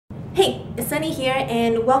Hey, it's Sunny here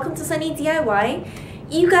and welcome to Sunny DIY.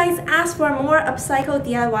 You guys asked for more upcycle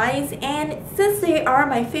DIYs, and since they are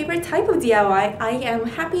my favorite type of DIY, I am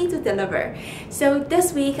happy to deliver. So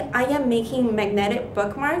this week I am making magnetic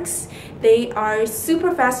bookmarks. They are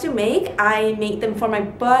super fast to make. I made them for my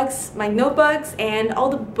books, my notebooks, and all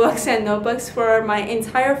the books and notebooks for my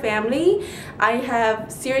entire family. I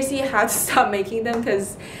have seriously had to stop making them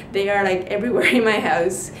because they are like everywhere in my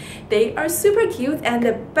house. They are super cute, and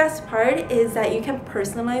the best part is that you can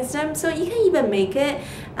personalize them, so you can even make it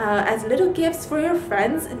as little gifts for your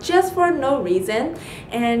friends just for no reason.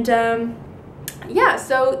 And yeah,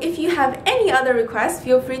 so if you have any other requests,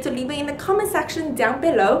 feel free to leave it in the comment section down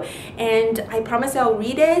below, and I promise I'll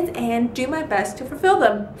read it and do my best to fulfill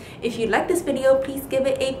them. If you like this video, please give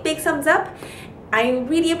it a big thumbs up. I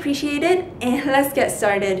really appreciate it, and let's get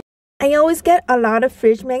started. I always get a lot of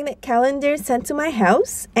fridge magnet calendars sent to my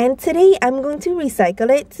house, and today I'm going to recycle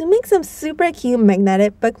it to make some super cute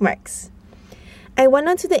magnetic bookmarks. I went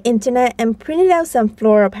onto the internet and printed out some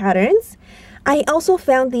floral patterns. I also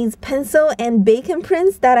found these pencil and bacon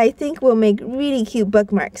prints that I think will make really cute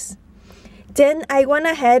bookmarks. Then I went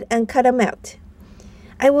ahead and cut them out.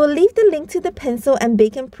 I will leave the link to the pencil and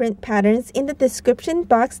bacon print patterns in the description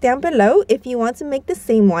box down below if you want to make the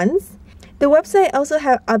same ones. The website also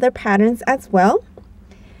has other patterns as well.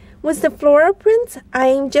 With the floral prints,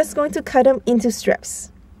 I'm just going to cut them into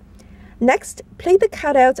strips. Next, place the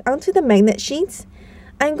cutout onto the magnet sheets.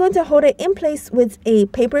 I'm going to hold it in place with a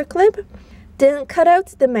paper clip, then cut out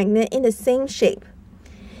the magnet in the same shape.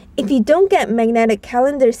 If you don't get magnetic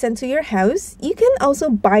calendars sent to your house, you can also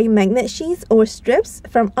buy magnet sheets or strips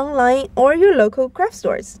from online or your local craft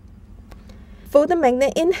stores. Fold the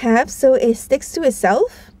magnet in half so it sticks to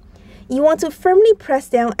itself. You want to firmly press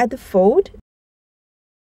down at the fold.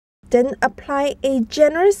 Then apply a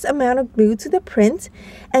generous amount of glue to the print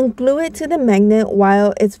and glue it to the magnet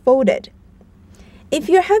while it's folded. If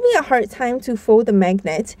you're having a hard time to fold the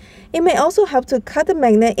magnet, it may also help to cut the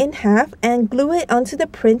magnet in half and glue it onto the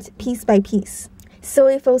print piece by piece, so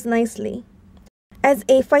it folds nicely. As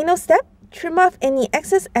a final step, trim off any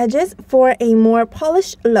excess edges for a more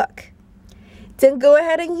polished look. Then go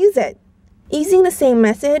ahead and use it. Using the same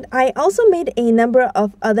method, I also made a number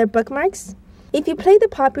of other bookmarks. If you play the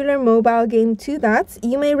popular mobile game Two Dots,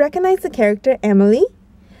 you may recognize the character Emily.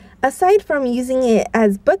 Aside from using it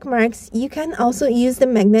as bookmarks, you can also use the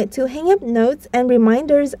magnet to hang up notes and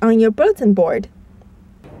reminders on your bulletin board.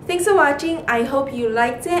 Thanks for watching. I hope you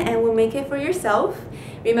liked it and will make it for yourself.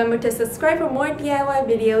 Remember to subscribe for more DIY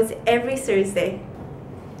videos every Thursday.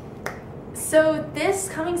 So this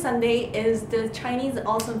coming Sunday is the Chinese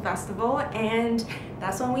Autumn Festival, and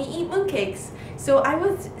that's when we eat mooncakes. So I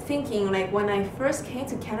was thinking, like, when I first came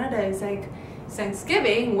to Canada, it's like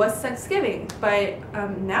Thanksgiving, what's Thanksgiving? But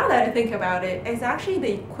now that I think about it, it's actually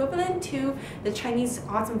the equivalent to the Chinese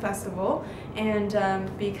Autumn Festival, and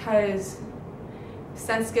because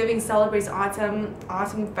Thanksgiving celebrates autumn,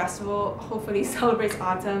 Autumn Festival hopefully celebrates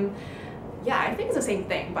autumn. Yeah, I think it's the same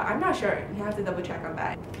thing, but I'm not sure. You have to double check on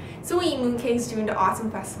that. So we eat mooncakes during the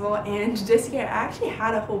Autumn Festival, and this year I actually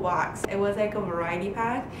had a whole box. It was like a variety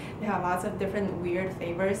pack. They have lots of different weird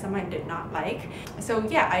flavors, some I did not like. So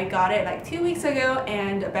yeah, I got it like 2 weeks ago,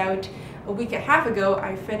 and about a week and a half ago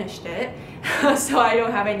I finished it. So I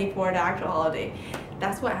don't have any for the actual holiday.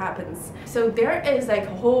 That's what happens. So there is like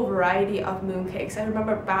a whole variety of mooncakes. I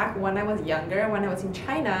remember back when I was younger, when I was in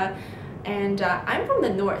China, and I'm from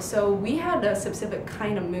the north, so we had a specific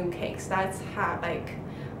kind of mooncakes that's had like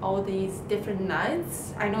all these different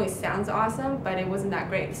nuts. I know it sounds awesome, but it wasn't that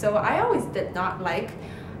great. So I always did not like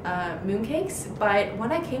mooncakes, but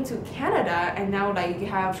when I came to Canada, and now like you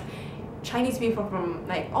have Chinese people from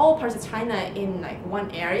like all parts of China in like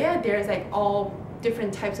one area, there's like all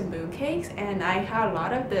different types of mooncakes, and I had a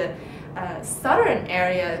lot of the southern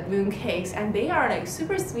area mooncakes, and they are like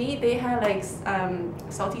super sweet. They have like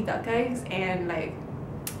salty duck eggs, and like,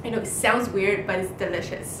 I know it sounds weird, but it's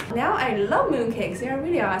delicious. Now I love mooncakes. They are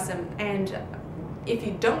really awesome, and if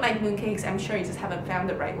you don't like mooncakes, I'm sure you just haven't found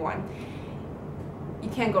the right one. You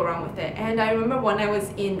can't go wrong with it. And I remember when I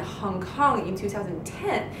was in Hong Kong in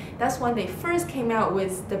 2010, that's when they first came out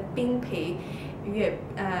with the Bingpei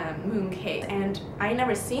mooncake, and I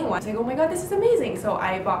never seen one. I was like, oh my god, this is amazing. So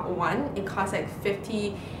I bought one. It cost like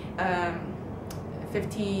 50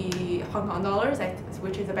 Hong Kong dollars,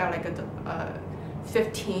 which is about like a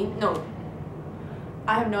 15, no,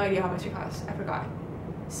 I have no idea how much it costs. I forgot.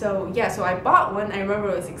 So yeah, so I bought one. I remember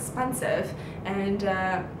it was expensive, and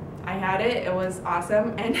I had it. It was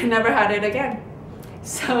awesome, and I never had it again.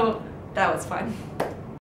 So that was fun.